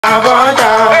I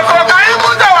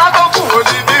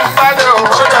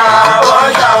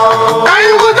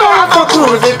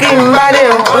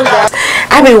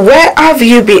mean, where have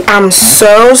you been? I'm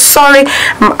so sorry.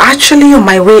 I'm actually on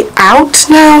my way out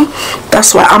now.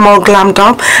 That's why I'm all glammed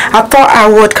up. I thought I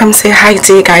would come say hi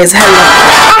to you guys. Hello.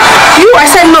 You? I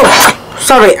said no.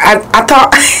 Sorry. I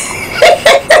thought.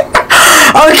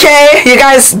 Okay, you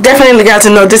guys definitely got to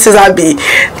know this is Abby.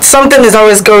 Something is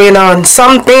always going on.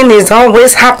 Something is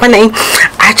always happening.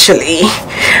 Actually,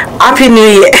 Happy New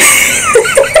Year.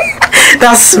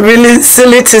 That's really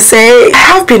silly to say. I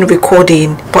have been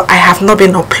recording, but I have not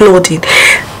been uploading.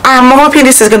 I'm hoping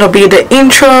this is going to be the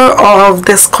intro of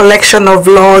this collection of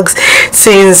vlogs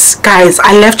since, guys,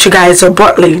 I left you guys at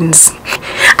Butlins.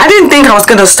 I didn't think I was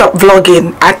going to stop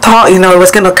vlogging. I thought, you know, it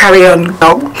was going to carry on,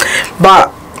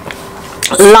 but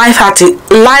life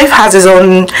has its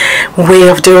own way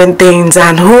of doing things,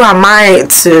 and who am I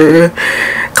to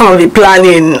come and be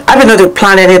planning? I don't know to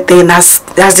plan anything as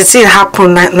the thing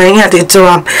happen.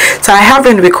 So I have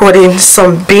been recording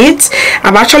some bits.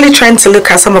 I'm actually trying to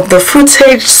look at some of the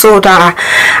footage so that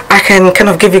I can kind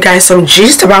of give you guys some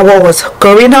gist about what was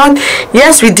going on.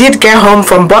 Yes, we did get home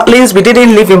from Butlins. We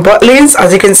didn't live in Butlins,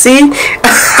 as you can see.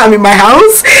 I'm in my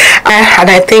house, and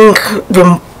I think we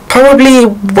probably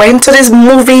went to this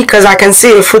movie because I can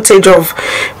see a footage of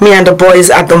me and the boys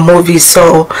at the movie.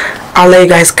 So I'll let you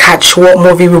guys catch what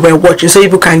movie we were watching so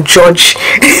you can judge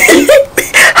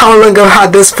how long I've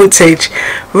had this footage.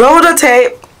 Roll the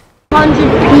tape.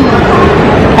 100p.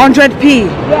 100p?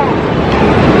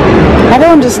 Yeah. I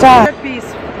don't understand. 100p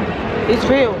is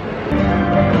real.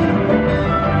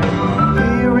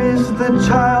 Here is the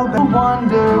child, the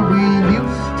wonder we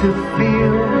used to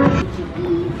feel.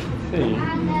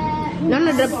 None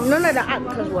of the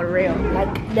actors were real.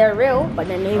 Like, they're real, but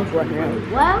their names weren't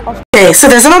real. Well, okay, so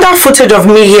there's another footage of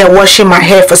me here washing my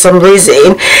hair for some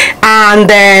reason,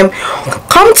 and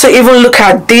come to even look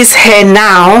at this hair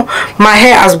now. My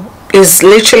hair is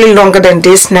literally longer than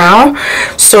this now.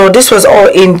 So this was all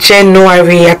in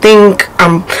January. I think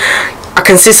I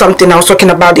can see something I was talking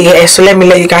about the hair, so let me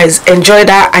let you guys enjoy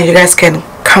that and you guys can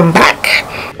come back.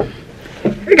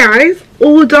 Hey guys,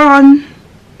 all done.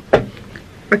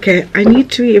 Okay, I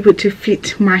need to be able to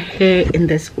fit my hair in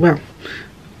this. Well,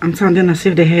 I'm sounding as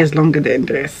if the hair is longer than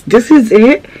this. This is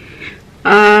it.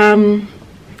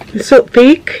 It's so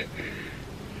thick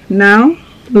now.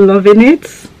 Loving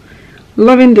it.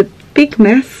 Loving the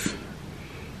thickness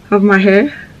of my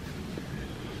hair.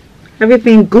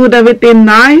 Everything good, everything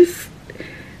nice.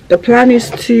 The plan is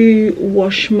to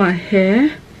wash my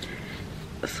hair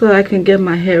so I can get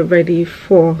my hair ready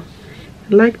for,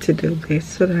 I like to do this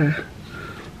so that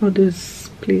all this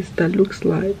place that looks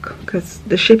like, because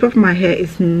the shape of my hair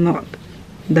is not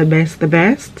the best,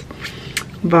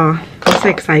 but I'm so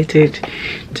excited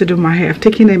to do my hair. I've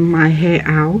taken my hair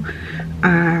out.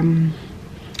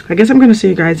 I guess I'm gonna see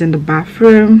you guys in the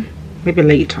bathroom maybe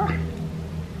later,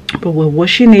 but we're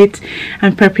washing it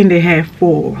and prepping the hair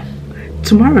for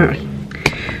tomorrow.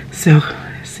 So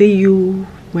see you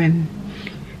when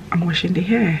I'm washing the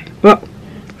hair. Well,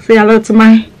 say hello to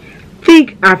my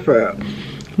big afro.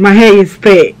 My hair is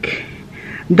thick.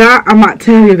 That I might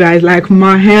tell you guys, like,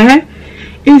 my hair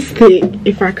is thick.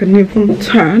 If I can even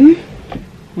turn.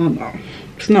 Oh no,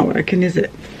 it's not working, is it?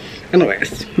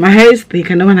 Anyways, my hair is thick.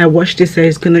 I know when I wash this hair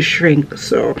it's gonna shrink,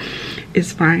 so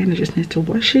it's fine. I just need to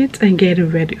wash it and get it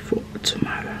ready for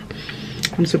tomorrow.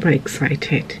 I'm super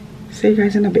excited. See you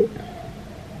guys in a bit.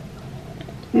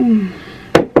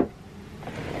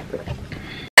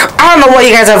 I don't know what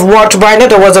you guys have watched, but I know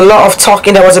there was a lot of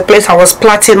talking. There was a place I was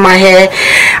plaiting my hair.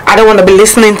 I don't want to be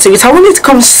listening to it. I wanted to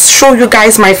come show you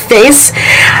guys my face.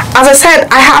 As I said,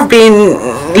 I have been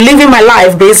living my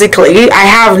life, basically. I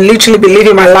have literally been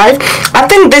living my life. I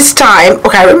think this time,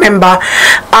 okay, I remember,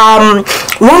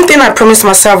 one thing I promised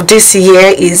myself this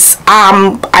year is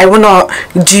I want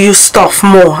to do stuff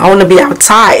more. I want to be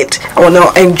outside. I want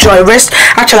to enjoy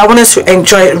I wanted to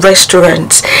enjoy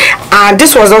restaurants. And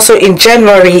this was also in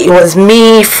January. It was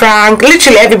me, Frank,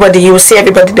 literally everybody. You will see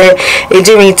everybody there.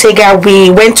 Jimmy, Tega. We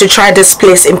went to try this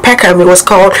place in Peckham. It was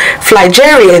called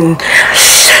Flygerian.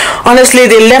 Honestly,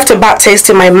 they left a bad taste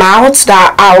in my mouth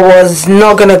that I was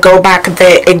not gonna go back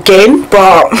there again.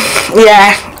 But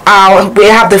yeah, we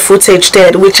have the footage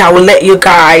there, which I will let you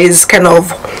guys kind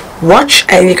of watch,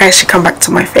 and you guys should come back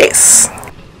to my face.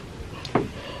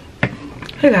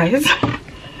 Hey guys,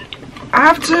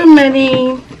 after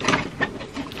many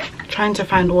trying to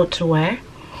find what to wear,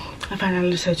 I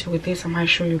finally settled with this. I might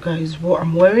show you guys what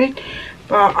I'm wearing,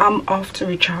 but I'm off to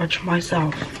recharge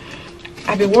myself.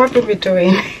 I've been working with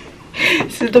doing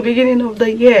since the beginning of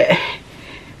the year,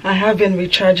 I have been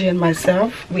recharging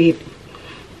myself with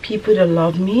people that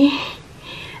love me.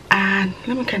 And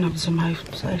let me kind of zoom out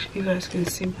so you guys can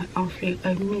see my outfit.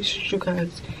 I miss you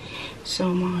guys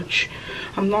so much.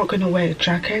 I'm not gonna wear a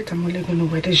jacket. I'm only gonna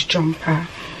wear this jumper,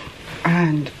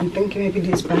 and I'm thinking maybe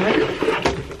this bag.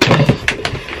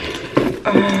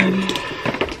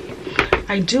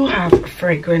 I do have a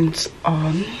fragrance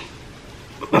on.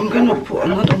 I'm gonna put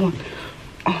another one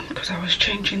on because I was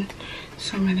changing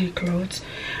so many clothes.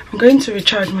 I'm going to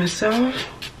recharge myself.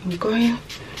 I'm going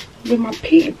with my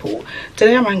people.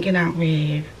 Today I'm hanging out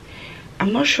with,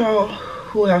 I'm not sure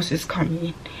who else is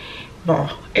coming,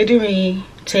 but Edwin,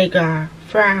 Tega,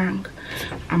 Frank,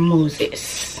 and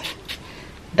Moses.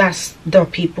 That's the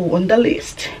people on the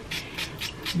list.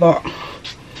 But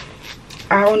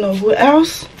I don't know who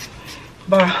else.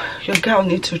 But your girl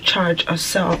needs to charge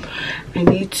herself. I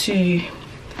need to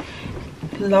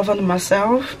love on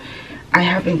myself. I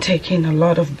have been taking a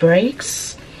lot of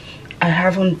breaks. I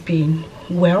haven't been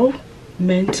well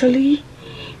mentally,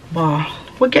 but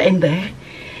we're getting there.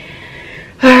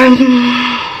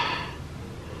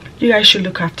 You guys should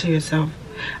look after yourself.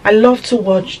 I love to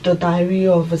watch The Diary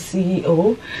of a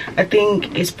CEO. I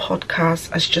think his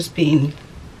podcast has just been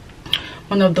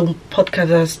one of the podcasts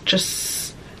that's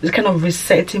just kind of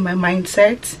resetting my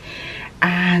mindset,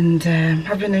 and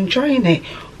I've been enjoying it.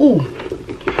 Oh,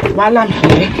 while I'm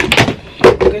here,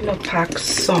 I'm gonna pack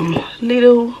some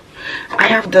little, I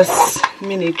have this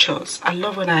miniatures. I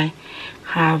love when I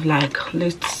have like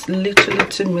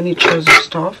little miniatures of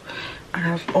stuff. I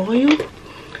have oil,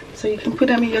 so you can put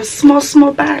them in your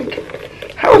small bag.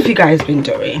 How have you guys been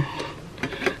doing?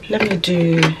 Let me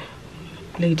do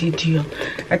Lady Dior.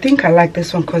 I think I like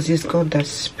this one because it's got the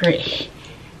spray.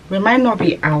 We might not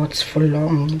be out for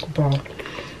long, but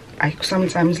I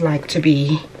sometimes like to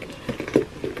be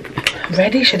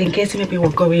ready, in case maybe we're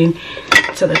going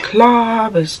to the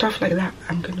club and stuff like that.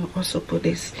 I'm gonna also put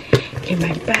this in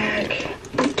my bag,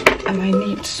 and I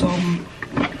need some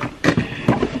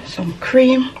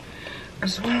cream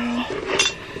as well.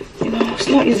 You know, it's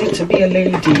not easy to be a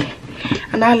lady,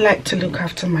 and I like to look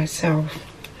after myself.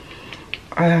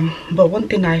 But one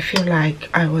thing I feel like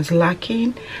I was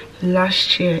lacking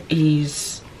last year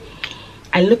is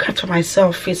I look after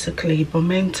myself physically, but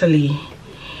mentally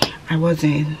I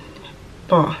wasn't.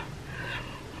 But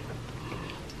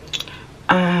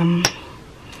I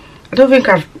don't think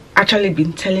I've actually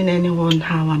been telling anyone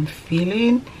how I'm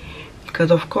feeling,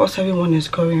 because of course everyone is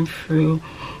going through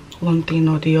one thing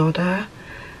or the other.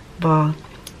 But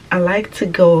I like to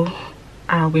go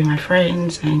out with my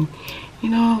friends, and you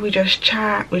know, we just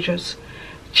chat, we just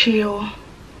chill,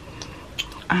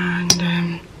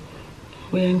 and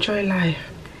we enjoy life.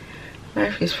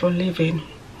 Life is for living.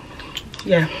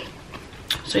 Yeah,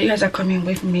 so you guys are coming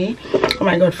with me. Oh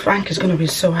my god, Frank is gonna be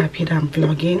so happy that I'm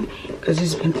vlogging, because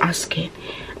he's been asking,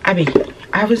 Abby,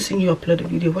 I haven't seen you upload a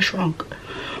video, what's wrong?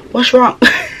 What's wrong?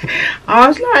 I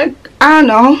was like, I don't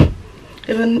know.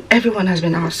 Even everyone has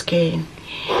been asking.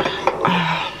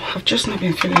 I've just not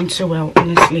been feeling so well,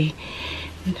 honestly.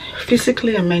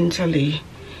 Physically and mentally,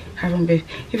 haven't been.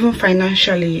 Even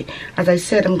financially, as I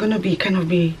said, I'm gonna be kind of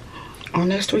be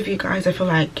honest with you guys. I feel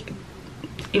like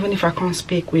even if I can't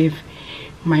speak with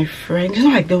my friends, it's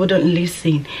not like they wouldn't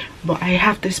listen, but I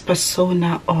have this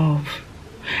persona of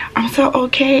I'm so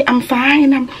okay, I'm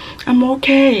fine, I'm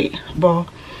okay, but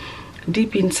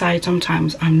deep inside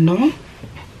sometimes I'm not.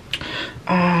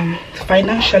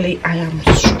 Financially I am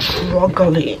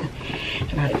struggling,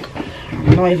 like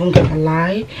I'm not even gonna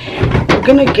lie. We're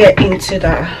gonna get into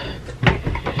that.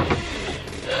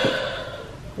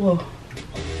 Whoa.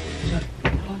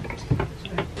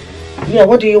 Yeah,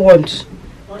 what do you want?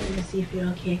 I wanted to see if you're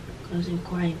okay, because you're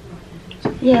quiet.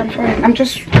 Yeah, I'm fine. I'm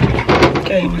just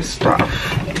getting my stuff.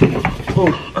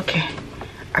 Oh, okay.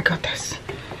 I got this.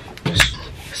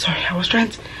 Sorry, I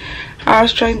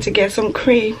was trying to get some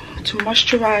cream to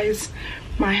moisturize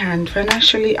my hand.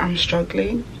 Financially, I'm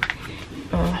struggling.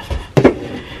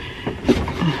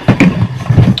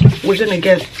 We're gonna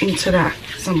get into that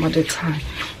some other time.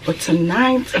 But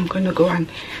tonight, I'm gonna go and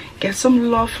get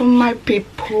some love from my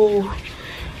people,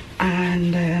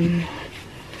 and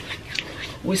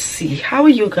we'll see. How are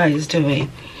you guys doing?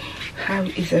 How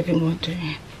is everyone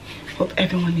doing? Hope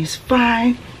everyone is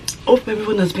fine. Hope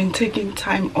everyone has been taking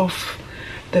time off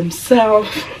themselves.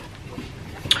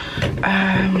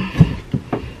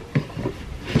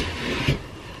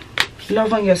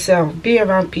 Love on yourself. Be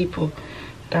around people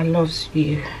that loves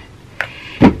you.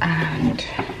 And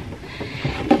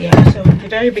yeah, so a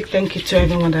very big thank you to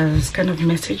everyone that has kind of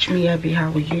messaged me. Abby,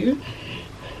 how are you?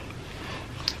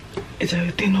 Is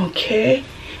everything okay?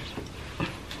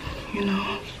 You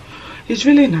know, It's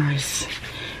really nice.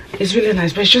 It's really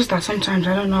nice, but it's just that sometimes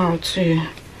I don't know how to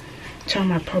tell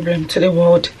my problem to the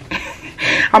world.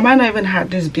 I might not even have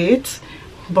this bit,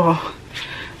 but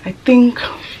I think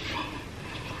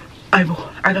I will.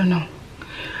 I don't know.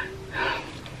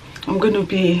 I'm gonna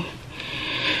be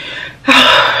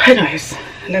anyways,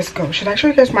 let's go. Should I show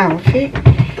you guys my outfit?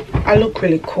 I look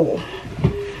really cool.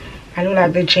 I look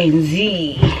like the Gen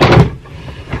Z.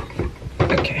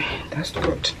 Okay, that's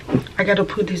good. I gotta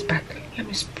put this back. Let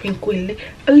me sprinkle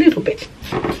a little bit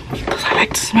because I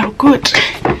like to smell good.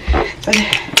 So,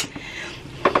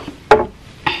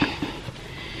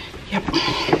 yep.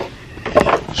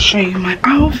 Show you my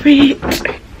outfit.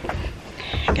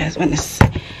 You guys want to see?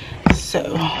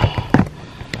 So,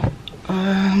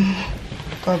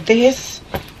 got this.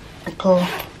 I got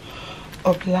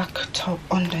a black top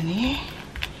underneath.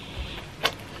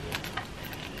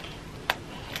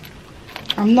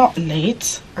 I'm not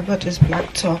late. I got this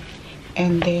black top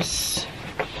and this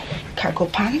cargo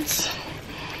pants.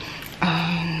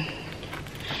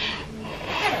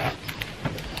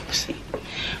 See.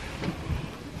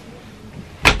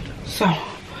 So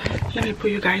let me put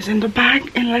you guys in the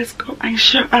bag and let's go and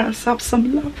show ourselves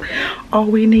some love. All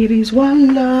we need is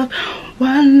one love,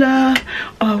 one love.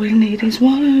 All we need is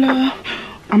one love.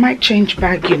 I might change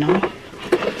bag, you know.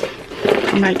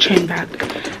 I might change bag.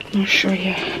 Not sure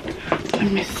yet.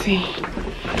 Let me see.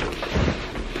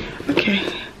 Okay,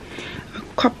 a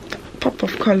pop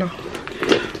of color.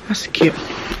 That's cute.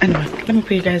 Anyway, let me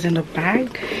put you guys in the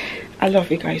bag. I love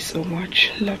you guys so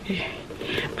much. Love you.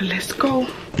 But let's go.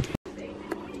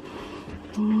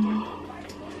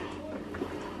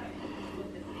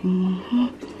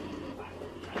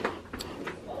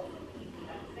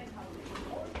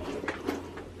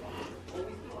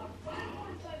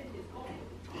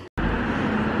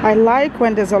 I like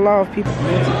when there's a lot of people.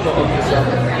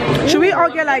 Should we all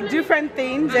get like different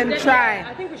things and try?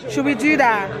 Should we do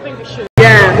that?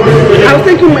 Yeah. I was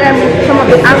thinking some of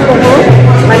the alcohol,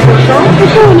 like the shop. I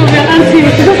don't know, your auntie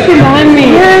was just behind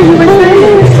me. Yeah, you were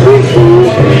saying, excuse me.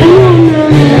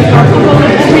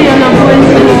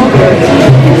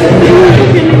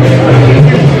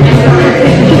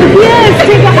 Yes,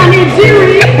 take a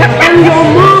Nigeri and your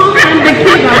mom and the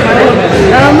kids.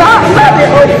 I'm not the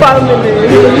old family.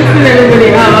 Everybody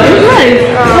out. It's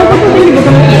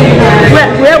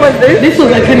nice. Where was this? This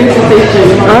was at Kennedy Station.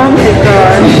 Oh my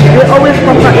gosh. We always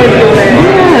pop up everywhere.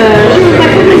 Yeah. She was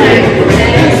like,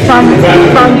 some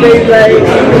days like,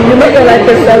 you look like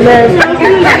a celeb.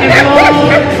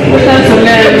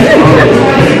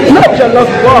 Not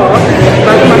jollof bar,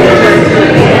 but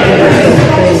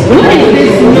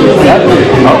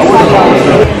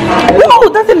whoa,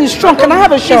 that thing is strong. Can I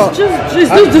have a shot? It's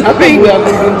just the thing. We are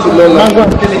moving to Lola.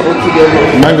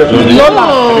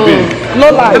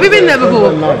 Lola. Have you been there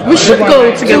before? We should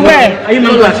go together. To where? Are you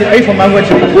from Mango?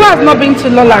 Who has not been to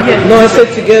Lola? No, I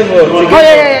said together. Oh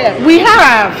yeah. We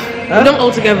have. Huh? Not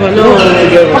all together, no.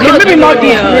 Okay, not maybe not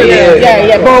here.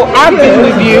 Yeah. But I've been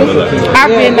with you.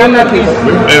 I've been and I've been.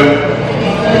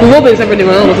 We've all been separately. We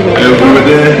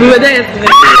were there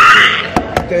yesterday.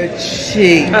 Good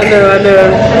shit. I know.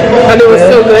 And it was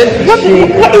so good.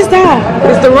 What is that?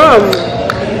 It's the rum.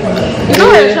 You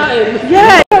know what I'm shouting?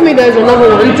 Yeah. Tell me there's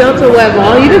another one. Delta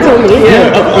whatever. You didn't tell me.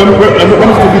 Yeah. I'm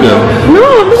supposed to be there. No,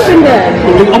 I've not been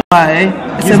there. Why?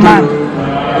 It's a man.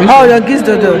 Oh, your geese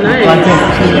dodo. Nice.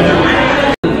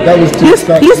 That was too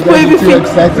exciting. Let's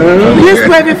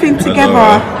put everything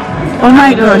together. Oh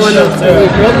my gosh.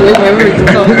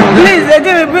 Please, they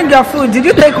didn't bring your food. Did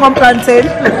you take one plantain?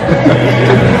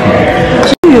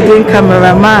 You doing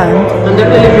cameraman? I'm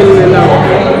definitely feeling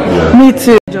love. Me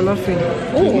too.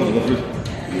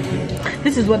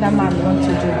 This is what that man wants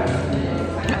to do.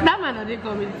 That man I didn't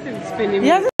come in spinning.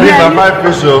 Yes.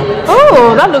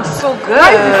 Oh, that looks so good. How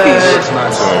is the fish? It's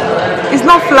nice. It's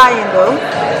not flying though.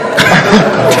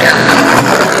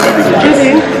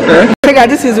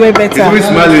 This is way better. It's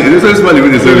smiling. It's so smiling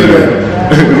when it's oh,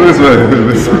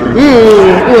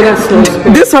 that's so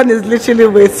good. This one is literally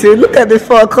waiting. Look at the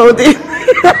fork holding.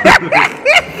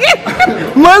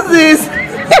 Moses.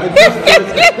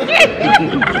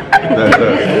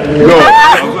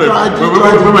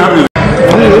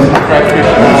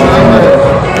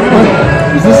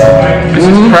 This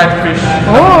is fried fish.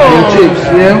 Oh, chips,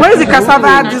 yeah. Where is the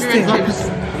cassava? This thing?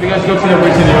 You guys go to the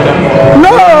waiting area.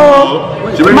 No,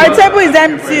 my table is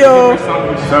empty. Oh.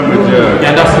 Sandwich,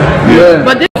 yeah, that's it. Yeah.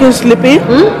 But they can sleep in.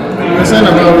 You're saying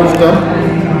about rooftop?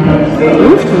 No,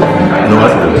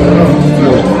 that's the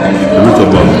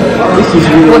rooftop. This is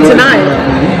for tonight.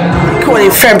 In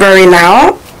February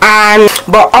now. And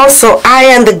but also I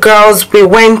and the girls, we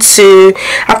went to,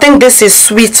 I think this is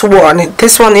Sweet One.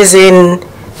 This one is in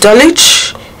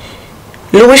Dulwich,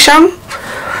 Lewisham.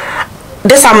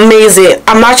 This amazing.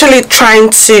 I'm actually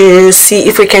trying to see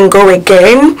if we can go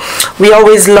again. We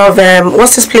always love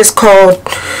what's this place called?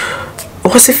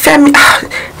 What's it, Femi?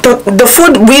 The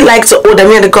food we like to order,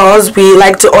 me and the girls, we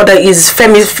like to order is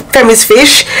Femi's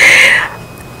Fish.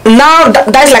 Now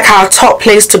that's like our top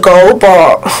place to go,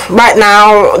 but right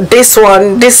now this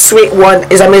Sweet One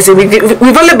is amazing.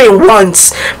 We've only been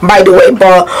once, by the way,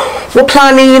 but we're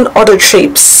planning other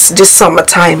trips this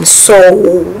summertime,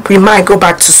 so we might go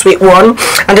back to Sweet One.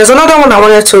 And there's another one I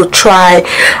wanted to try.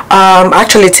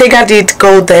 Actually Tega did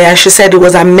go there. She said it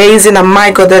was amazing. I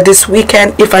might go there this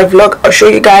weekend. If I vlog, I'll show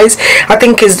you guys. I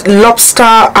think it's lobster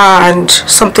and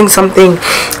something,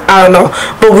 I don't know,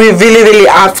 but we really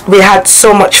had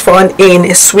so much fun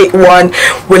in Sweet One.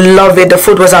 We love it. The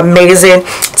food was amazing.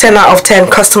 10 out of 10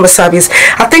 customer service.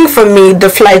 I think for me, the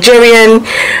Flygerian,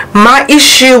 my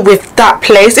issue with that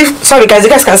place, sorry guys, you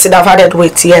guys can see that I've added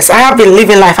weight. Yes, I have been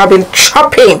living life. I've been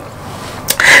chopping.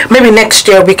 Maybe next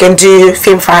year we can do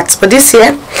film facts, but this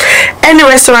year any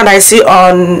restaurant I see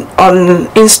on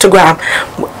Instagram,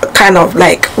 kind of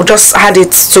like we just add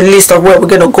it to list of where we're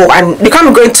gonna go. And you can't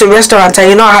be going to a restaurant and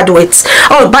you know I had weights.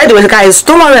 Oh, by the way guys,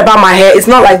 don't worry about my hair. It's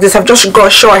not like this. I've just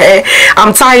got short hair.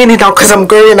 I'm tying it out because I'm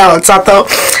going out. So I thought,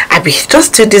 Abby,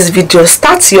 just do this video,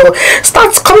 start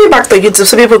coming back to YouTube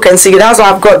so people can see it. That's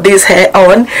why I've got this hair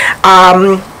on.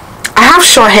 I have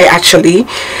short hair actually,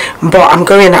 but I'm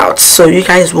going out, so you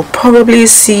guys will probably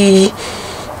see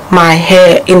my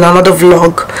hair in another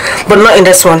vlog, but not in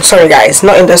this one. Sorry guys,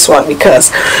 not in this one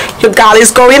because your girl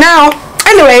is going out.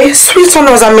 Anyway, Sweet One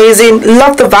was amazing.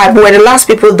 Loved the vibe. We were the last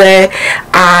people there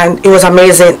and it was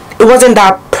amazing. It wasn't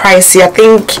that pricey. I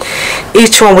think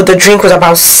each one with the drink was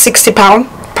about £60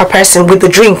 per person with the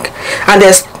drink, and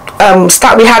there's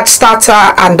we had starter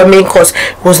and the main course.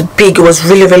 It was big. It was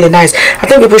really nice. I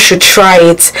think people should try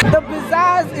it. The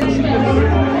pizzazz is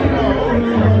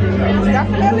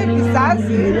definitely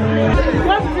pizzazzy.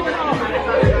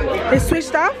 They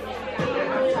switched up.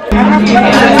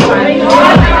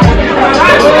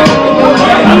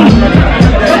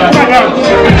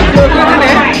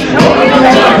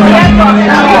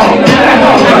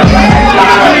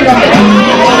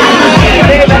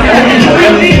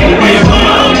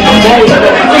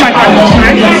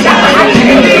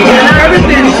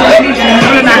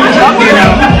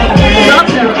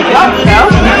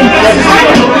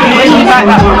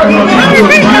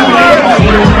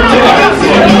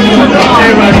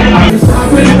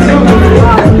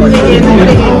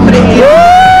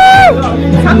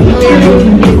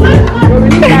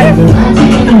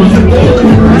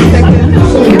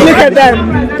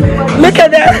 Look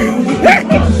at them.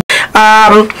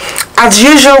 As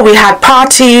usual, we had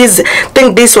parties. I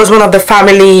think this was one of the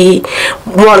family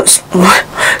ones.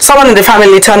 Someone in the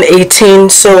family turned 18,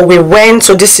 so we went.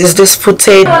 So this is this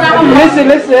footage.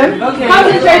 Listen. Okay.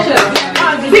 Concentration.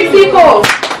 6 people.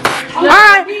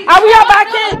 Alright, are we all back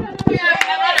in?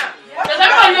 Does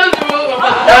everyone know the rule?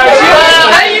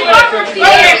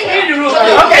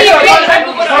 Okay, so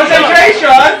concentration.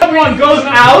 Everyone goes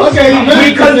out. Okay,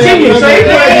 we continue. So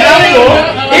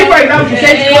if for example you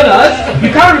change colors, you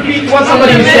can't repeat what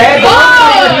somebody said.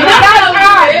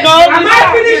 No, am I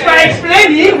finished by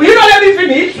explaining? Will you not let me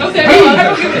finish? Okay.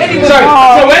 Sorry.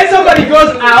 So when somebody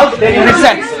goes out, then it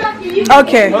resets.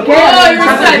 Okay. Okay. Oh, you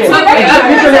reset.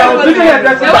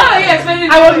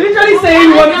 I was literally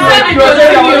saying what you were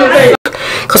saying.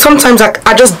 Because sometimes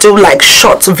I just do like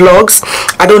short vlogs.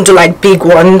 I don't do like big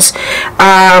ones.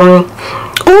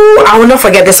 Oh, I will not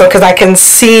forget this one because I can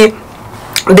see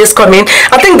this coming.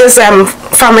 I think this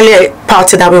family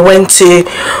party that we went to,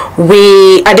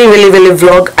 I didn't really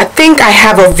vlog. I think I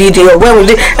have a video where we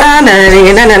did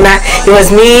it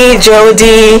was me,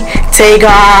 Jody,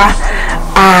 Tega,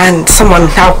 and someone.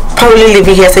 I'll probably leave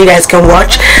it here so you guys can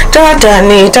watch. I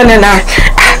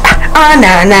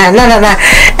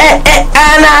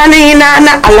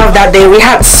love that day. We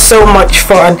had so much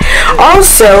fun.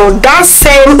 Also, that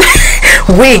same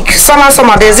week, summer,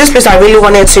 there's this place I really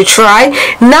wanted to try.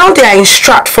 Now they are in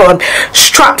Stratford.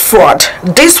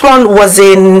 This one was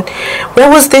in, where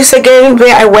was this again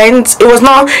where I went? It was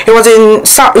in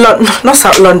South London, not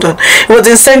South London, it was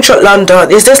in Central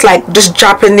London. It's just like this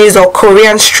Japanese or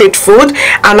Korean street food,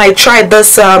 and I tried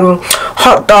this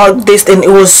hot dog, this thing. It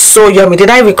was so yummy. Did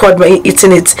I record my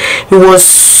eating it? It was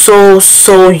so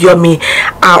yummy.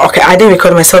 Okay, I didn't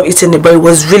record myself eating it, but it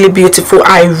was really beautiful.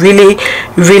 I really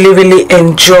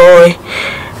enjoy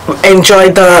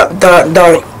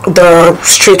the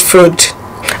street food.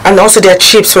 and also their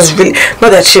chips was really, not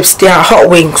their chips, their hot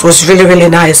wings was really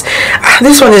nice.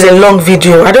 This one is a long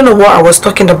video. I don't know what I was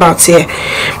talking about here,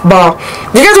 but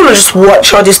you guys want to just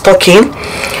watch all this talking,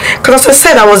 because as I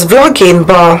said, I was vlogging.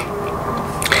 But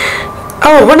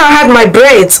oh, when I had my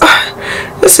braids,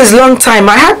 this is long time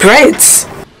I had braids.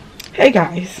 Hey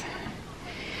guys,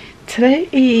 today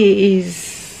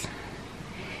is,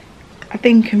 I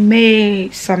think, May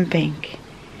something.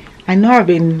 I know I've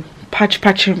been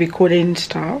patching recording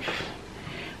stuff,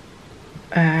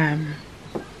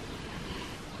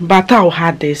 but I'll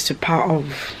add this to part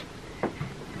of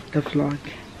the vlog.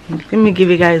 Let me give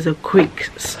you guys a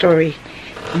quick story.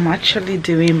 I'm actually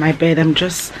doing my bed. I'm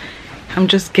just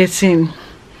getting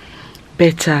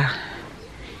better.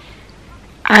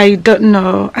 I don't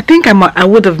know, I think I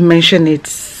would have mentioned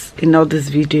it in all this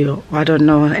video, I don't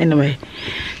know. Anyway,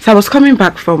 so I was coming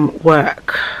back from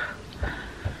work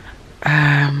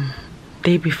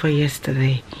day before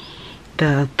yesterday,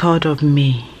 the 3rd of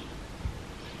May.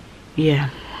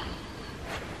 Yeah,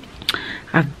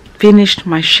 I've finished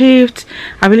my shift.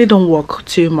 I really don't work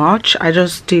too much. I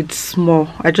just did small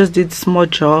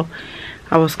job.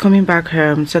 I was coming back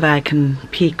home so that I can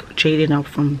pick Jayden up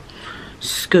from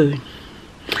school.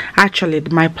 Actually,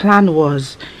 my plan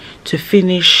was to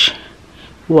finish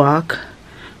work,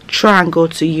 try and go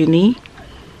to uni,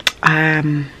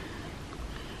 and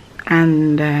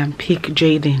pick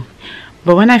Jayden.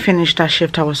 But when I finished that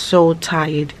shift, I was so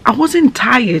tired. I wasn't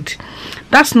tired,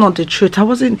 that's not the truth. I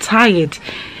wasn't tired,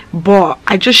 but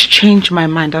I just changed my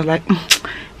mind. I was like,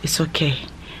 it's okay.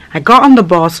 I got on the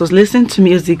bus, was listening to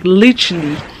music,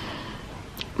 literally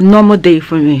normal day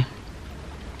for me.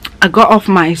 I got off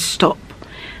my stop,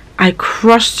 I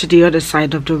crossed to the other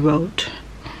side of the road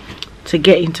to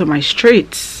get into my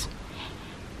streets,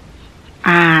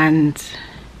 and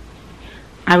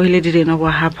I really didn't know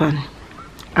what happened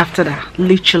after that.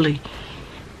 Literally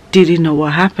didn't know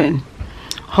what happened.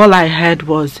 All I heard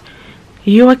was, "Are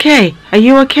you okay? Are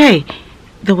you okay?"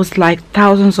 There was like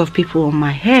thousands of people on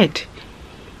my head.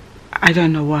 I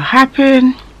don't know what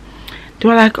happened. They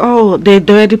were like, oh, they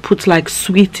already put like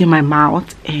sweet in my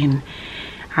mouth, and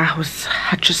I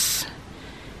just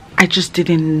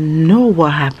didn't know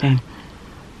what happened.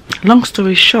 Long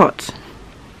story short,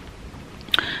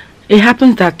 it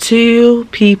happens that two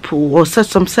people, or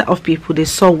some set of people, they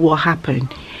saw what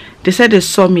happened. They said they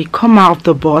saw me come out of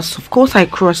the bus. Of course I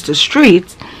crossed the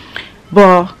street,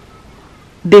 but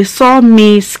they saw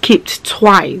me skipped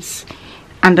twice,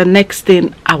 and the next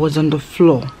thing I was on the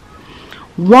floor.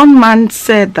 One man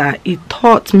said that he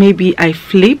thought maybe I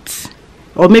flipped,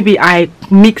 or maybe I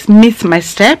missed my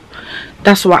step.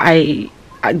 That's why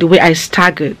the way I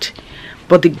staggered.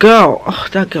 But the girl, oh,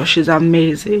 that girl, she's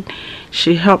amazing.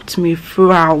 She helped me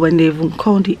throughout. When they even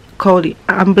called the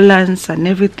ambulance and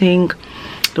everything,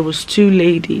 there was two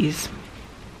ladies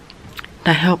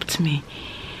that helped me.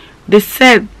 They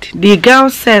said, the girl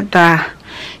said that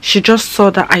she just saw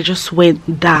that I just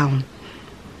went down.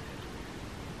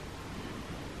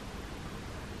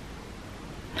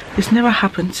 It's never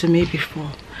happened to me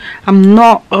before. I'm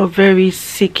not a very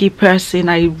sicky person.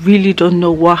 I really don't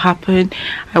know what happened.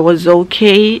 I was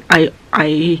okay. I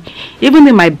even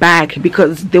in my bag,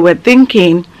 because they were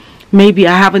thinking maybe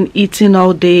I haven't eaten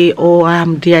all day or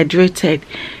I'm dehydrated.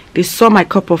 They saw my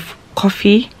cup of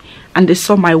coffee and they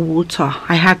saw my water.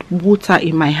 I had water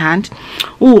in my hand.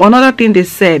 Oh, another thing they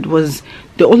said was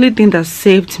the only thing that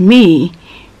saved me,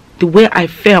 the way I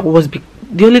felt, was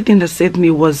the only thing that saved me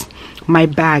was my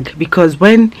bag, because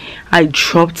when I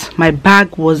dropped, my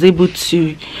bag was able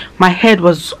to, my head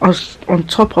was on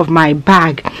top of my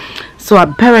bag, so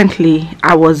apparently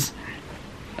I was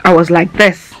like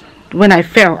this. When I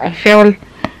fell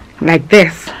like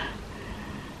this,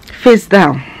 face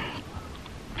down.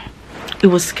 It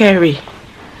was scary.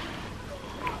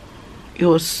 It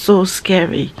was so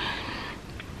scary.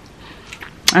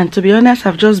 And to be honest,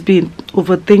 I've just been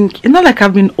overthinking. Not like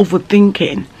I've been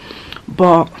overthinking,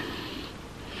 but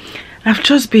I've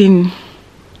just been,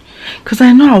 because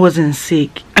I know I wasn't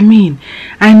sick. I mean,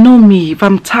 I know me. If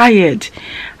I'm tired,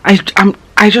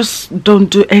 I just don't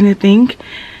do anything.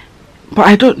 But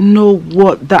I don't know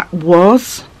what that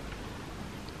was.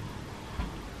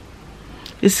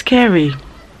 It's scary,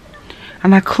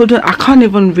 and I can't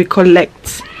even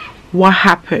recollect what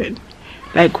happened,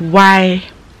 like why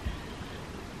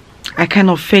I kind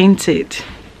of fainted.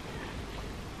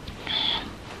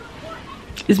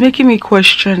 It's making me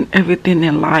question everything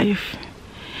in life,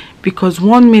 because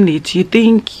one minute you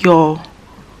think you're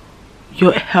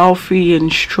healthy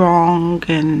and strong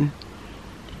and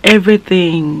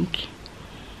everything,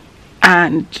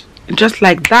 and just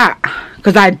like that,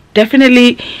 because I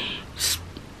definitely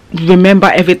remember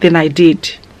everything I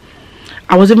did.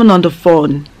 I was even on the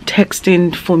phone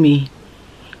texting for me.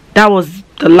 That was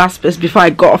the last person before I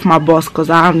got off my bus, because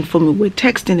I and for me were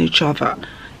texting each other.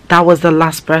 That was the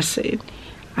last person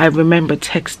I remember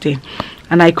texting,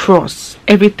 and I crossed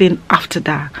everything after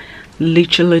that.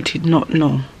 Literally did not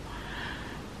know.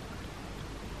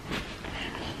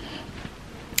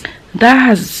 That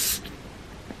has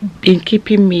been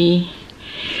keeping me.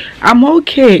 I'm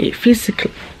okay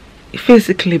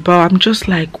physically, but I'm just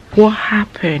like, what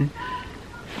happened?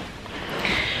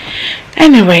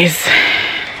 Anyways,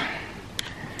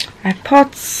 I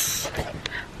thought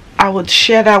I would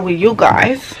share that with you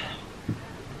guys.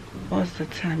 What's the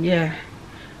time? Yeah,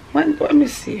 let me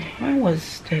see, when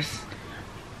was this?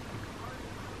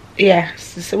 Yeah,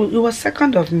 so it was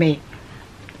 2nd of May.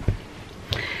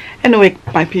 Anyway,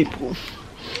 my people,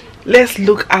 let's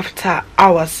look after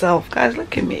ourselves, guys.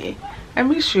 Look at me. I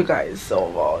miss you guys so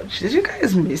much. Did you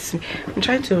guys miss me? I'm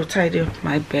trying to tidy up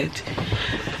my bed.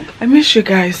 I miss you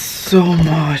guys so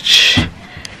much,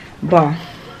 but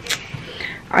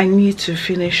I need to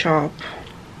finish up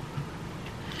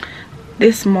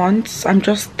this month. I'm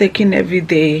just taking every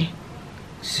day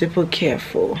super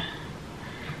careful.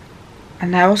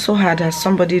 And I also had that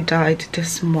somebody died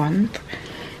this month.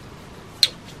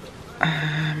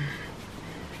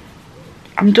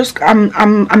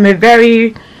 I'm a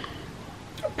very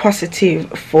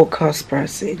positive, focused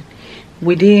person.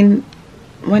 When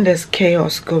there's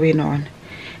chaos going on,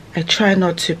 I try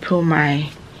not to put my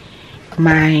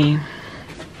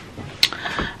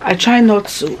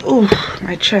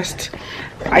chest.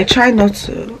 I try not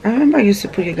to. I remember I used to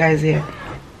put you guys here.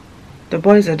 The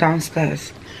boys are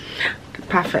downstairs.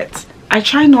 Perfect. I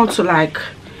try not to like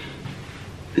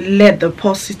let the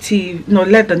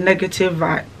negative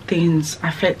things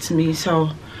affect me.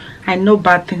 So I know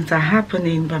bad things are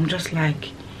happening, but I'm just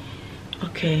like,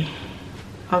 okay,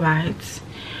 all right,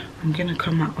 I'm gonna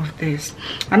come out of this.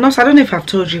 And also, I don't know if I've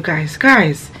told you guys,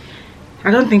 I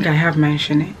don't think I have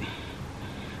mentioned it.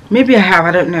 Maybe I have,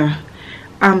 I don't know.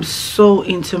 I'm so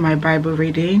into my Bible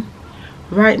reading.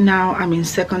 Right now I'm in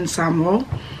 2 Samuel.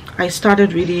 I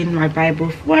started reading my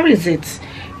Bible. Where is it?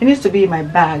 It needs to be in my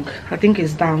bag. I think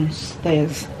it's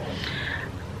downstairs.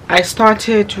 I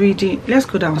started reading. Let's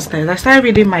go downstairs. I started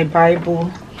reading my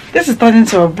Bible. This is turning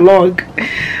into a vlog.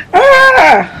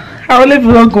 I only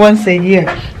vlog once a year,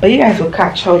 but you guys will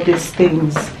catch all these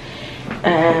things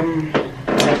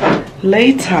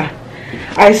later.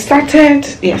 I started,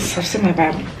 yes, I've seen my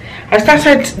Bible. I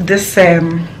started this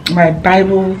my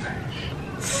Bible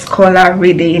scholar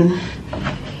reading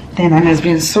then, and it's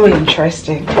been so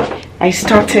interesting. I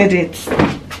started it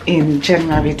in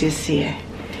January this year.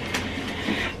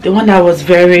 The one that was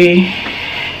very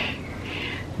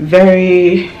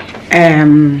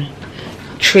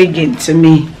intriguing to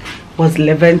me was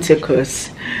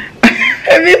Leviticus.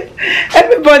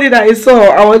 Everybody that I saw,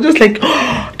 I was just like,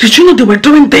 oh, did you know they were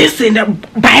doing this in the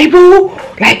Bible?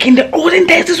 Like in the olden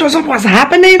days, this was what was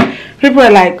happening? People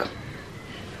were like,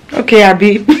 okay,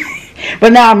 Abby.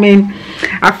 But now, I mean,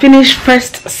 I finished 1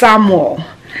 Samuel.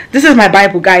 This is my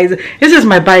Bible, guys. This is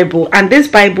my Bible, and this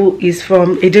Bible is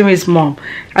from Ejiri's mom.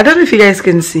 I don't know if you guys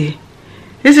can see.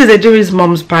 This is Ejiri's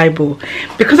mom's Bible.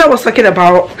 Because I was talking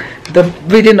about the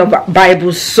reading of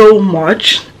Bible so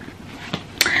much,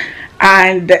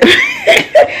 and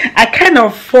I kind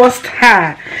of forced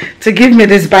her to give me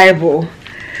this Bible,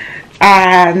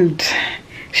 and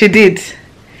she did.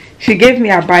 She gave me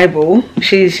a Bible.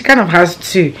 She kind of has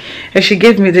two, and she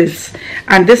gave me this,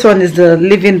 and this one is the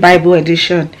Living Bible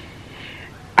edition.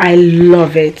 I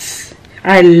love it.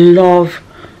 I love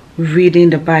reading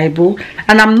the Bible,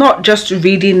 and I'm not just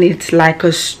reading it like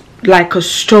a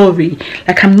story.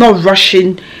 Like I'm not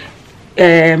rushing.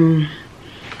 I'm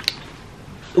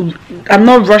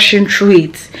not rushing through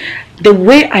it. The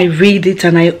way I read it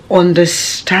and I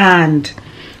understand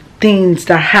things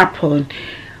that happen,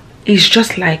 it's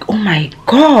just like, oh my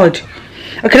god.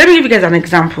 Okay, let me give you guys an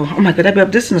example. Oh my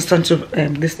god, this is not to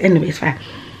this anyway, it's fine.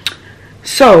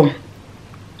 So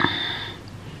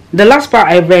the last part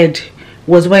I read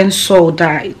was when Saul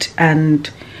died, and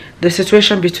the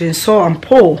situation between Saul and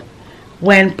Paul,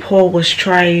 when Paul was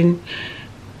trying,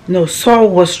 no, Saul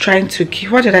was trying to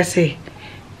kill, what did I say?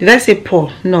 Did I say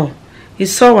Paul? No,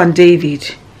 it's Saul and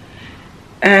David.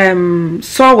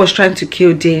 Saul was trying to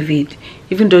kill David,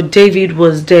 even though David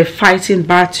was there fighting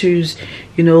battles,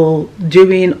 you know,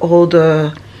 doing all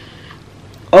the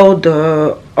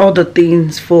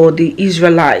things for the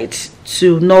Israelites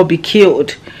to not be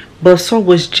killed. But Saul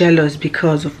was jealous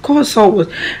because, of course,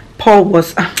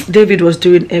 David was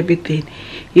doing everything.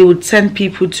 He would send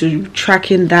people to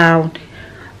track him down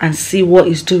and see what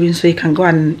he's doing so he can go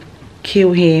and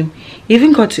kill him. He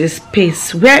even got to his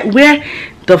place. Where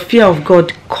the fear of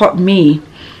God caught me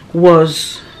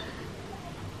was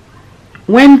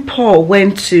when Paul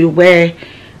went to why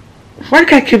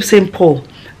do I keep saying Paul?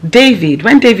 David.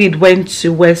 When David went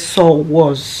to where Saul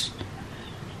was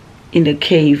in the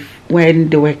cave when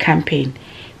they were camping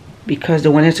because they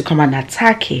wanted to come and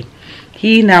attack him.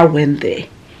 He now went there.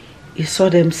 He saw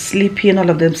them sleeping, all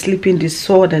of them sleeping, the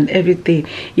sword and everything.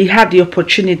 He had the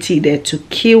opportunity there to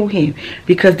kill him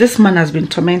because this man has been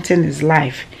tormenting his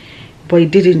life. But he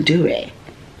didn't do it.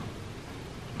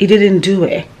 He didn't do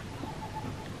it.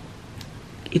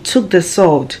 He took the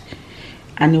sword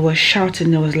and he was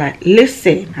shouting. He was like,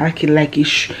 listen, like he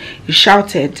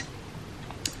shouted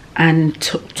and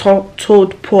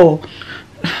told Paul,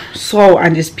 Saul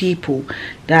and his people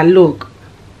that look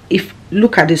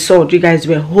at the sword you guys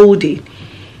were holding.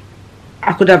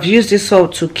 I could have used this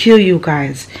sword to kill you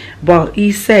guys, but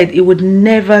he said he would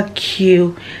never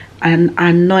kill an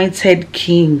anointed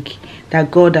king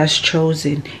that God has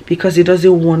chosen because he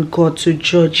doesn't want God to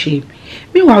judge him.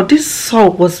 Meanwhile, this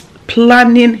Saul was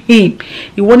planning him.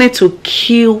 He wanted to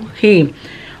kill him,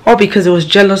 all because he was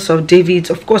jealous of David.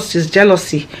 Of course, his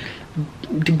jealousy,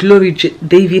 the glory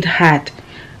David had,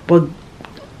 but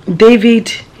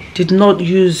David did not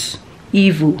use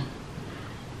evil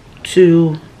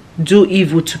to do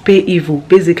evil, to pay evil.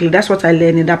 Basically, that's what I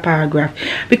learned in that paragraph,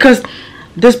 because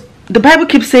the Bible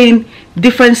keeps saying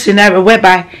different scenario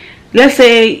whereby, let's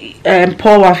say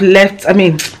Paul have left,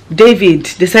 David,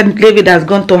 they said David has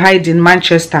gone to hide in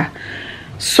Manchester.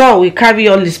 So we carry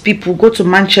all these people, go to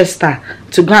Manchester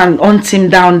to go and hunt him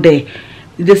down there.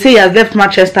 They say he has left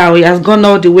Manchester, or he has gone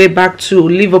all the way back to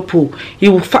Liverpool. He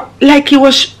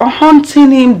was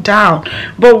hunting him down.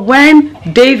 But when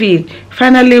David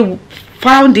finally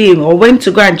found him or went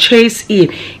to go and chase him,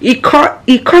 he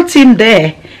caught him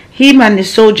there, him and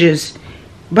his soldiers.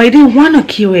 But he didn't want to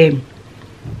kill him.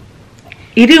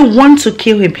 He didn't want to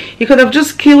kill him. He could have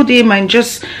just killed him and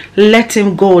just let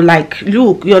him go. Like,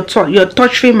 look, you're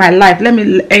torturing my life. Let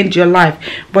me end your life.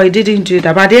 But he didn't do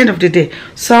that. But at the end of the day,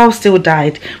 Saul still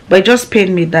died. But it just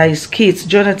pained me that his kids,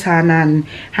 Jonathan and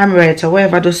Hamlet, or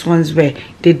wherever those ones were,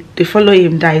 they follow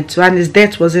him, died too. And his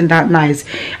death wasn't that nice.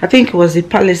 I think it was the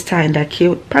Palestine that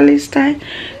killed. Palestine?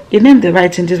 You name the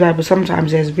right in this Bible.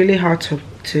 Sometimes it's really hard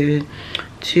to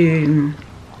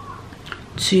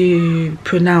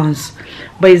pronounce,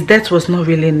 but his death was not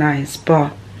really nice.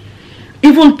 But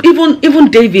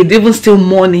even David even still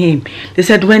mourned him. They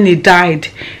said when he died,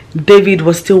 David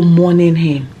was still mourning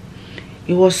him.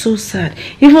 It was so sad.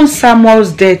 Even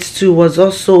Samuel's death too was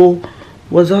also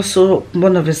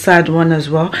one of the sad one as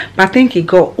well. But I think he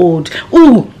got old.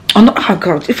 Oh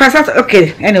God, if I start,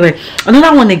 okay, anyway,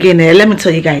 another one again. Let me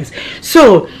tell you guys.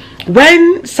 So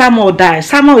when Samuel died,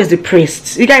 Samuel is the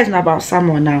priest. You guys know about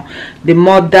Samuel now. The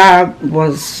mother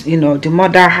was, the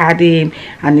mother had him,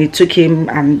 and he took him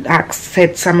and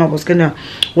said Samuel was gonna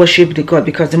worship the God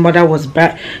because the mother was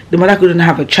bad. The mother couldn't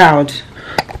have a child,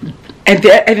 and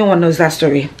everyone knows that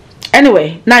story.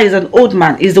 Anyway, now he's an old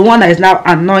man. He's the one that is now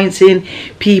anointing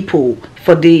people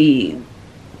for the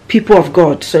people of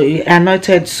God. So he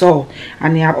anointed Saul,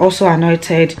 and he also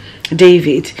anointed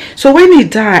David. So when he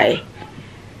died,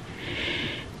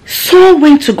 Saul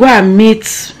went to go and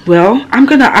meet, well, I'm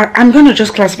gonna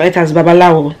just classify it as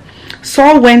Babalawo.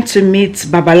 Saul went to meet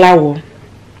Babalawo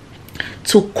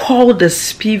to call the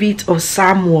spirit of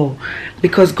Samuel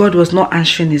because God was not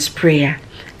answering his prayer.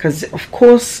 Because of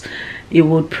course he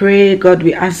would pray, God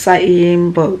will answer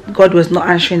him, but God was not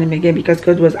answering him again because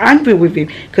God was angry with him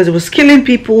because he was killing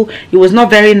people. He was not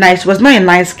very nice. He was not a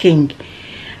nice king.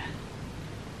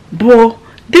 But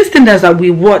these things that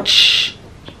we watch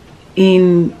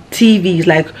in TVs,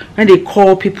 like when they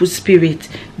call people's spirit,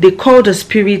 they call the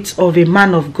spirit of a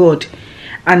man of God.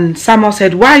 And Samuel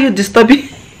said, why are you disturbing?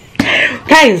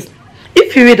 Guys,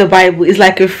 if you read the Bible, it's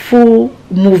like a full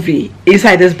movie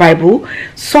inside this Bible.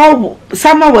 Samuel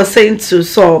was saying to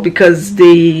Saul, because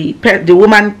the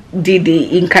woman did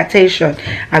the incantation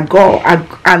and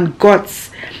got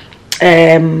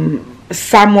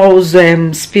Samuel's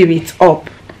spirit up.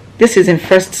 This is in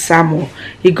 1 Samuel.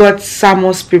 He got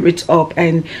Samuel's spirit up,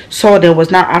 and Saul then was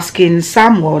now asking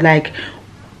Samuel, like,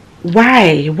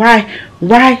 why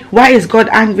is God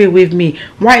angry with me?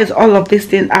 Why is all of this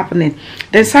thing happening?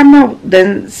 Then Samuel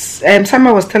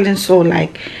was telling Saul,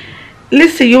 like,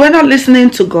 listen, you were not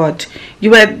listening to God. You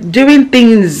were doing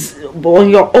things on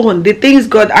your own. The things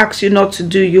God asked you not to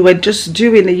do, you were just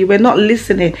doing it. You were not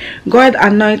listening. God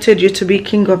anointed you to be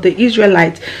king of the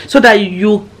Israelites so that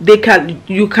you can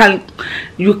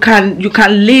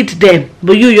lead them,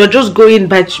 but you're just going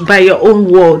by your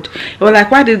own word. You're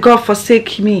like, why did God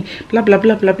forsake me? Blah blah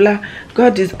blah blah blah.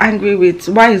 God is angry with,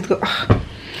 why is God?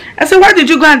 I said, why did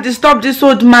you go and disturb this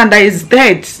old man that is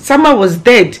dead? Someone was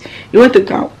dead. You went to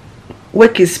go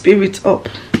wake his spirit up.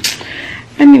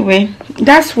 Anyway,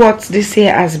 that's what this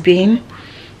year has been.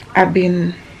 I've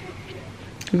been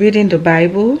reading the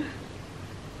Bible,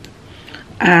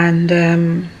 and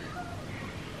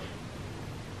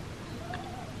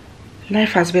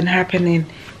life has been happening,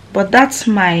 but that's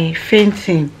my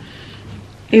fainting.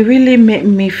 It really made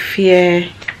me fear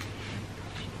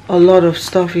a lot of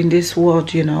stuff in this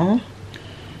world, you know.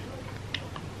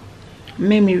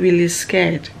 Made me really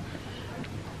scared.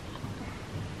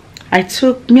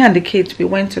 Me and the kids, we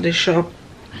went to the shop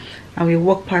and we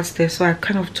walked past there, so I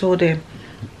kind of told them,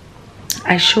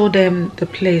 I showed them the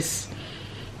place.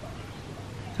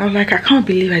 I was like, I can't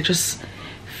believe I just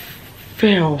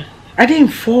fell. I didn't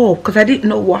fall because I didn't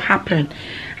know what happened.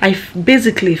 I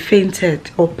basically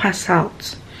fainted or passed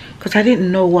out because I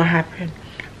didn't know what happened.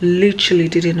 Literally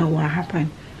didn't know what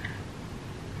happened.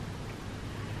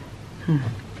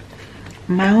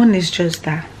 My own is just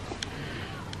that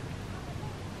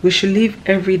we should live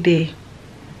every day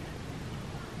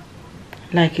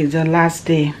like it's the last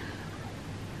day.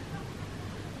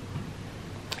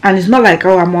 And it's not like,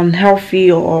 oh, I'm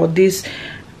unhealthy or this.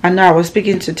 I know I was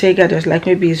speaking to Tega, there's like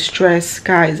maybe stress.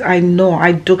 Guys, I know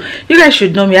I do. You guys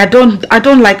should know me. I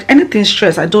don't like anything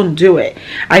stress. I don't do it.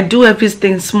 I do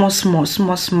everything small.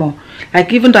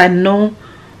 Like, even though I know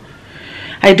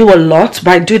I do a lot,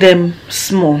 but I do them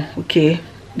small. Okay,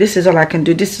 this is all I can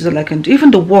do. This is all I can do. Even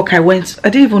the work I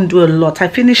didn't even do a lot. I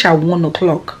finished at 1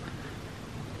 o'clock.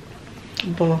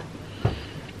 But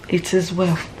it is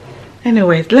well.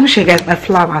 Anyways, let me show you guys my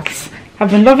flowers. I've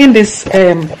been loving this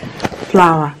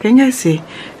flower. Can you guys see?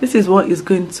 This is what is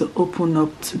going to open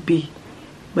up to be.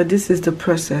 But this is the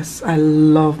process. I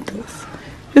love this.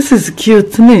 This is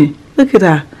cute to me. Look at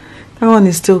that. That one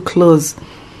is still closed.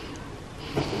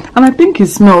 And I think it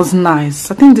smells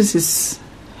nice. I think this is,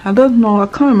 I don't know, I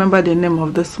can't remember the name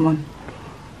of this one.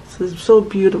 This is so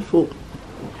beautiful.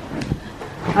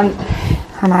 And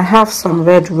I have some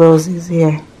red roses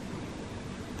here.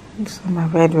 These are my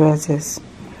red roses.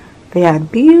 They are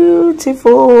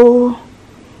beautiful.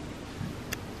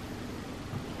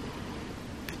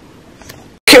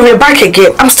 Okay, we're back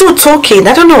again. I'm still talking.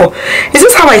 I don't know. Is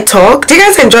this how I talk? Do you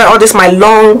guys enjoy all this, my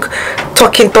long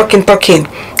talking?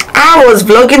 I was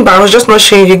vlogging, but I was just not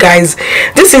showing you guys.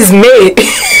 This is May.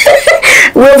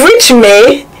 We've reached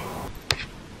May.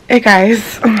 Hey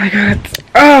guys. Oh my god.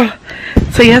 Oh.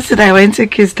 So yesterday I went to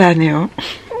kiss Daniel.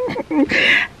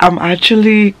 I'm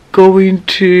actually going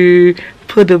to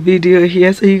put the video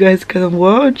here so you guys can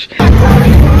watch.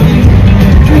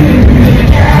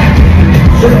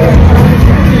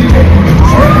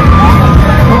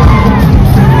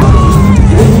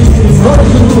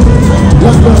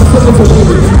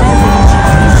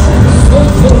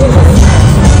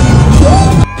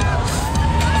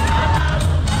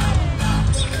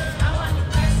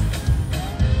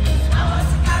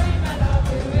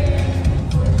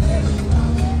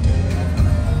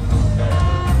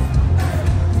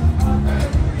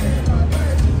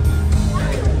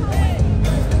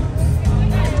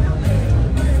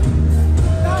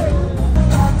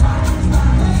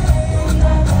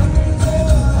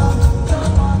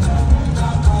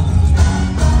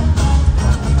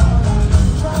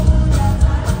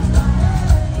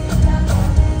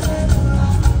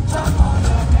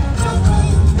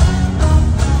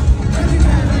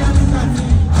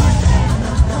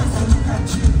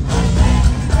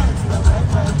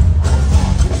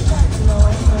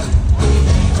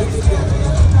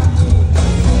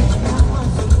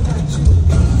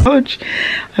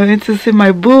 I went to see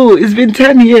my boo. It's been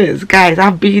 10 years, guys.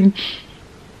 I've been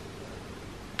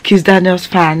Kiss Daniel's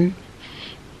fan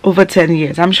over 10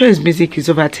 years. I'm sure his music is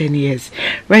over 10 years.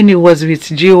 When he was with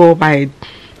Gio,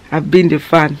 I've been the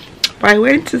fan. But I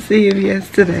went to see him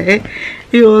yesterday.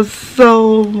 It was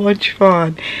so much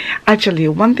fun. Actually,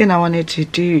 one thing I wanted to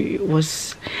do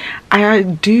was I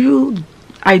do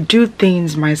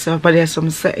things myself, but there's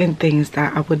some certain things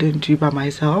that I wouldn't do by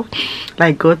myself.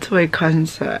 Like go to a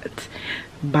concert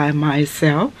by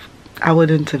myself. I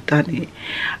wouldn't have done it.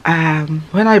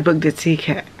 When I booked the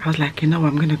ticket, I was like, you know,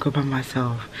 I'm gonna go by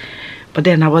myself. But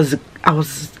then I was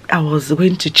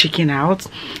going to chicken out.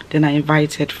 Then I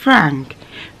invited Frank,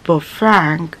 but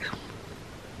Frank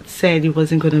said he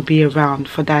wasn't gonna be around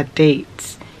for that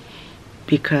date.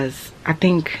 because I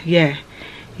think, yeah,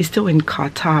 he's still in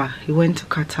Qatar. He went to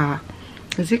Qatar.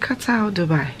 Is it Qatar or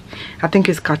Dubai? I think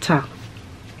it's Qatar.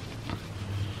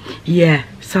 Yeah,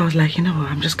 so I was like, you know what,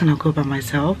 I'm just gonna go by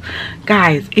myself.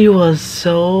 Guys, it was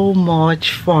so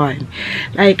much fun.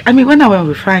 Like, I mean, when I went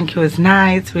with Frank, it was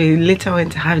nice. We later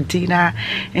went to have dinner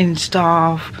and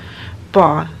stuff,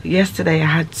 but yesterday I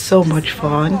had so much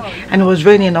fun, and it was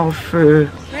raining all through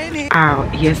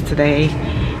out yesterday.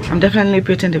 I'm definitely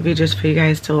putting the videos for you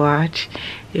guys to watch.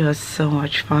 It was so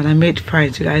much fun. I made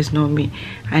friends. You guys know me,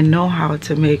 I know how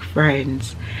to make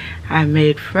friends. I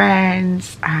made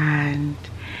friends and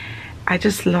I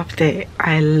just loved it.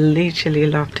 I literally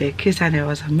loved it. Kiss Daniel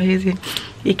was amazing.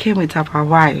 He came with our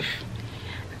wife.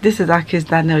 This is our Kiss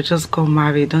Daniel just got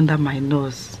married under my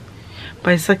nose,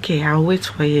 but it's okay, I'll wait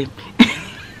for him.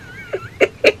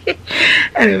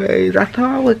 Anyways, I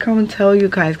thought I would come and tell you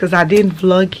guys, because I didn't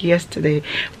vlog yesterday,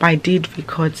 but I did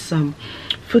record some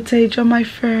footage on my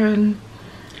phone,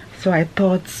 so I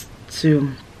thought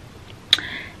to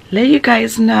let you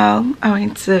guys know I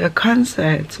went to a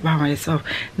concert by myself.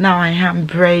 Now I am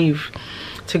brave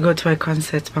to go to a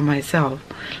concert by myself,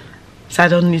 so I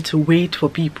don't need to wait for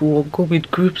people or go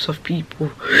with groups of people.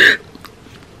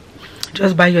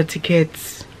 Just buy your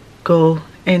tickets, go,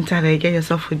 enter there, get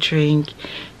yourself a drink.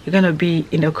 You're gonna be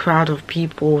in a crowd of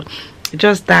people.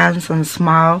 Just dance and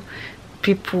smile.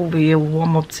 People will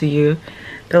warm up to you.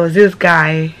 There was this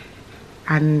guy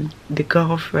and the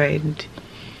girlfriend.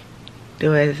 They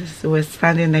were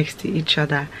standing next to each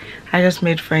other. I just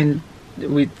made friends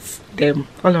with them.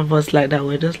 All of us like that,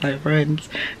 we're just like friends.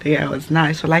 The guy was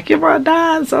nice. We're like, you wanna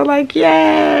dance? I'm like,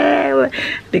 yeah.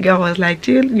 The girl was like,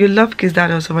 do you love Kiss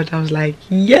Daniel so much? I was like,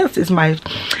 yes, it's my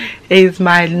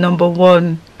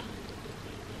 #1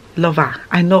 lover.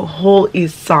 I know whole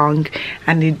his song,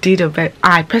 and he did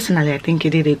I personally think he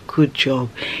did a good job.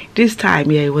 This time,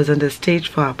 yeah, he was on the stage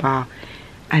for about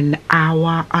an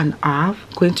hour and a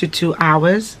half, going to 2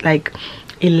 hours. Like,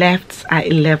 he left at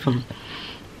 11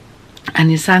 and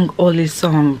he sang all his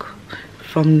song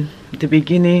from the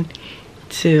beginning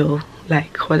till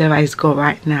like whatever he's got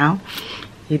right now.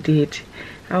 He did.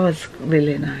 That was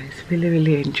really nice.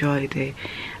 Really enjoyed it,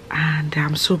 and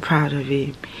I'm so proud of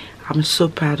him. I'm so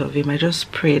proud of him. I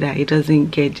just pray that he doesn't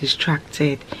get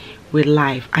distracted with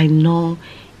life. I know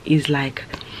he's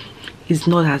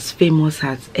not as famous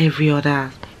as every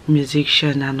other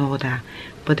musician and all that,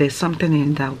 but there's something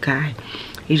in that guy.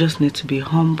 He just needs to be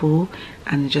humble,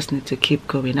 and he just needs to keep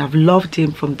going. I've loved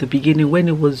him from the beginning. When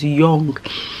he was young,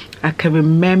 I can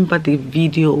remember the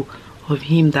video of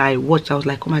him that I watched. I was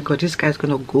like, oh my god, this guy's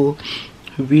gonna go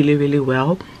really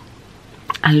well.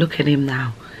 And look at him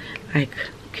now. Like,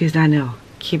 Kiss Daniel,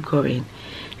 keep going.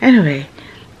 Anyway,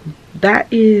 that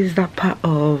is that part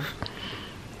of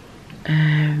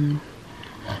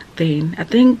thing. I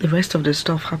think the rest of the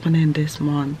stuff happening this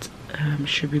month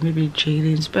should be maybe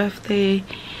Jayden's birthday,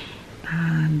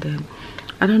 and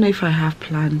I don't know if I have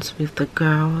plans with the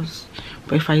girls,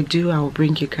 but if I do, I will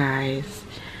bring you guys.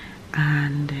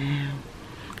 And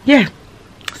yeah,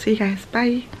 see you guys,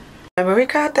 bye. Memory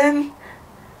card then.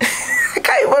 I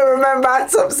can't even remember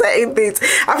some certain things.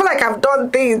 I feel like I've done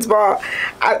things, but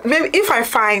maybe if I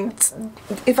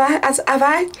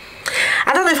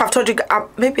don't know if I've told you.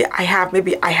 Maybe I have,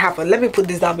 maybe I haven't. Let me put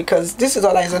this down because this is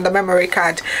all that is on the memory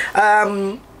card.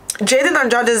 Jayden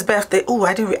and Jordan's birthday. Oh,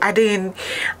 I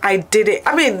did it.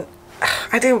 I mean,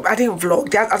 I didn't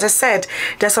vlog. As I said,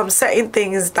 there's some certain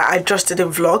things that I just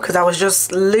didn't vlog because I was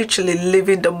just literally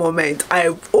living the moment.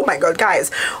 Oh my god,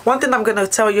 guys, one thing I'm gonna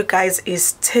tell you guys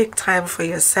is take time for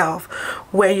yourself.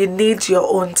 Where you need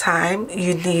your own time,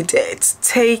 you need it.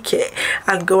 Take it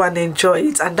and go and enjoy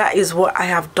it, and that is what I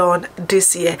have done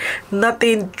this year.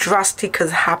 Nothing drastic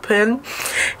has happened.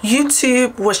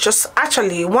 YouTube was just,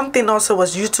 actually one thing also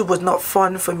was YouTube was not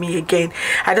fun for me again.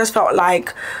 I just felt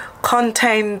like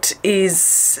content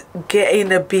is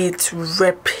getting a bit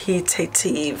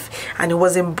repetitive and it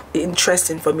wasn't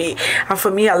interesting for me. And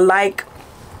for me, I like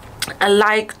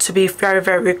to be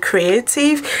very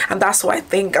creative, and that's what I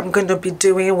think I'm going to be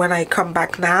doing when I come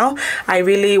back now. I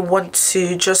really want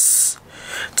to just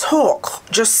talk,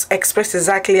 just express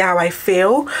exactly how I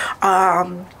feel.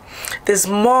 There's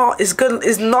more.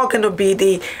 It's not going to be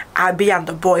the Abbey and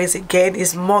the boys again.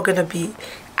 It's more going to be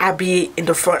Abbey in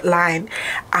the front line,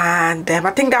 and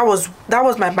I think that was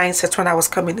my mindset when I was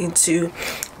coming into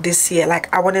this year.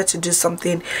 Like, I wanted to do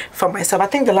something for myself. I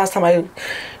think the last time I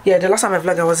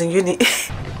vlogged, I was in uni.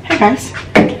 Hey guys,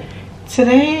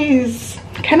 today is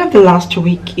kind of the last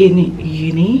week in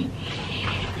uni.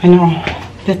 I know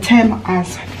the term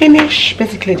has finished,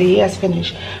 basically the year has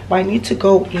finished, but I need to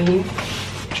go in.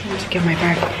 I'm trying to get my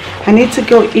bag. I need to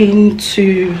go in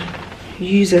to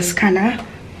use a scanner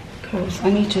because I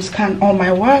need to scan all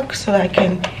my work so that I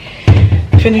can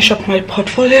finish up my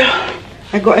portfolio.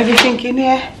 I got everything in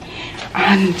here,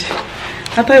 and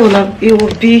I thought it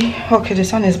would be okay. The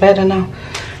sun is better now.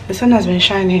 The sun has been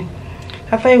shining.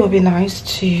 I thought it would be nice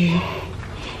to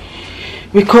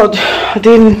record. I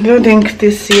don't think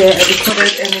this year I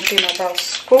recorded anything about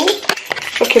school.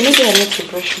 Okay, maybe I need to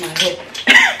brush my hair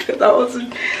because I was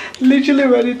literally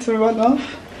ready to run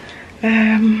off.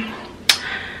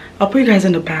 I'll put you guys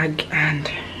in the bag and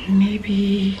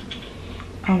maybe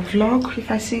I'll vlog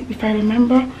if I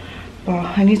remember.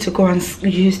 But I need to go and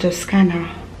use the scanner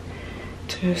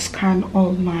to scan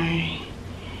all my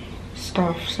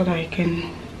stuff so that I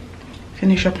can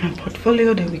finish up my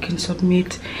portfolio, then we can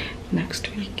submit next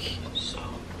week. So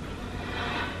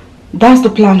that's the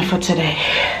plan for today.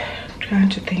 I'm trying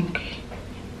to think,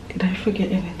 did I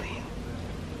forget anything?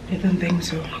 I don't think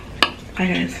so. Hi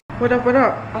guys. What up, what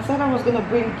up? I thought I was gonna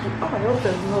bring you. Oh, I hope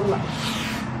there's no light.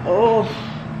 Oh,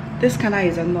 this scanner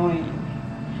is annoying.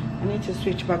 I need to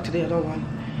switch back to the other one.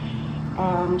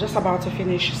 I'm just about to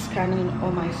finish scanning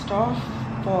all my stuff,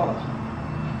 but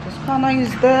the scanner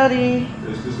is dirty.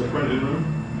 Is this the printing room?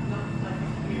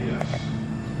 Yes.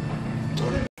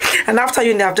 And after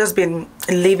uni, I've just been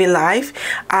living life,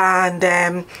 and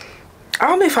I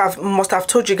don't know if I must have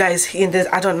told you guys in this,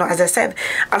 I don't know, as I said,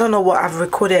 I don't know what I've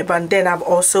recorded, but then I've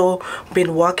also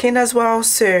been working as well.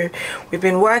 So we've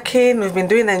been working, we've been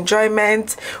doing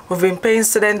enjoyment, we've been paying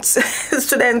students,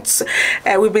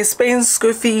 we've been paying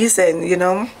school fees, and you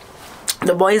know,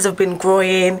 the boys have been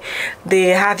growing. They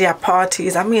had their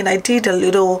parties. I mean, I did a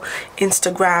little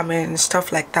Instagram and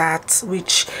stuff like that,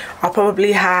 which I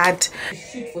probably had.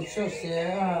 Shit for church,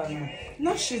 yeah.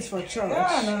 Not shit for church.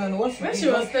 No. What should she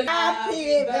was telling?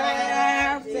 Happy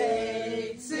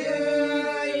birthday to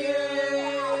you.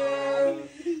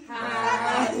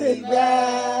 Happy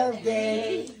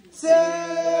birthday to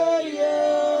you.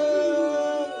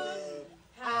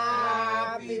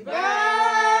 Happy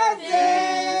birthday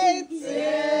to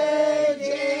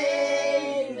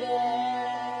Jayden.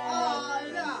 Oh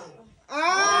no.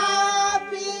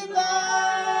 Happy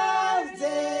birthday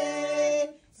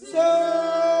to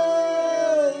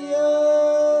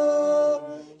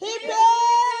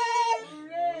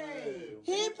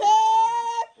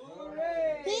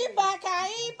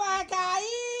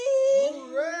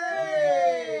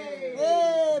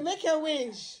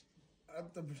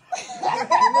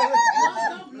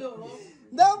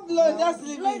don't blow, just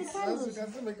leave it.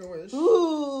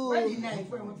 Ooh.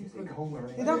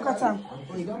 You don't cut them.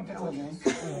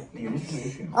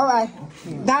 Alright.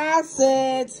 That's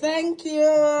it. Thank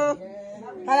you.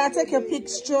 And I'll take a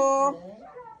picture.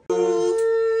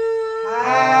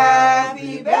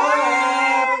 Happy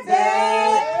birthday,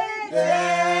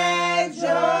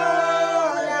 Jordan.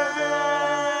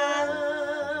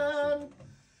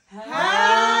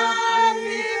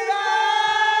 Happy birthday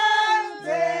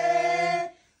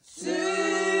to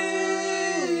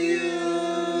you.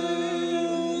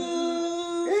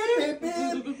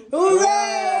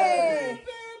 Hooray!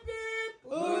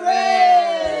 Hooray!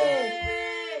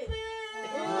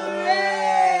 Hooray!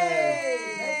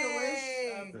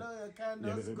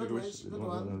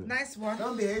 Nice one.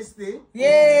 Don't be hasty.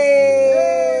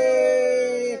 Yay!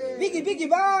 Biggie,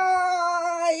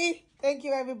 bye! Thank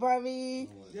you, everybody.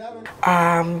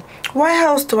 What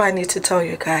else do I need to tell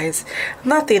you guys?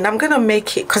 Nothing. I'm gonna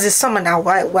make it because it's summer now.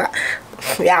 We're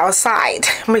outside.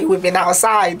 I mean, we've been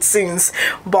outside since,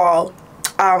 but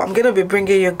I'm gonna be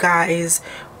bringing you guys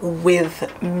with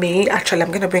me. Actually,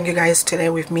 I'm gonna bring you guys today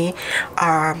with me.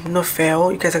 No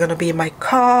fail. You guys are gonna be in my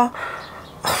car.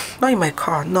 Not in my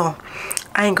car. No,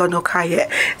 I ain't got no car yet.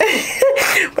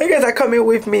 But you guys are coming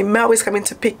with me. Mel is coming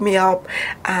to pick me up,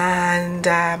 and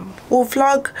we'll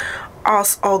vlog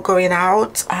us all going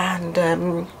out. And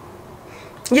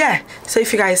yeah, so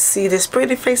if you guys see this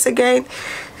pretty face again,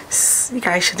 you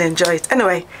guys should enjoy it.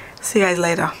 Anyway, see you guys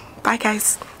later. Bye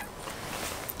guys.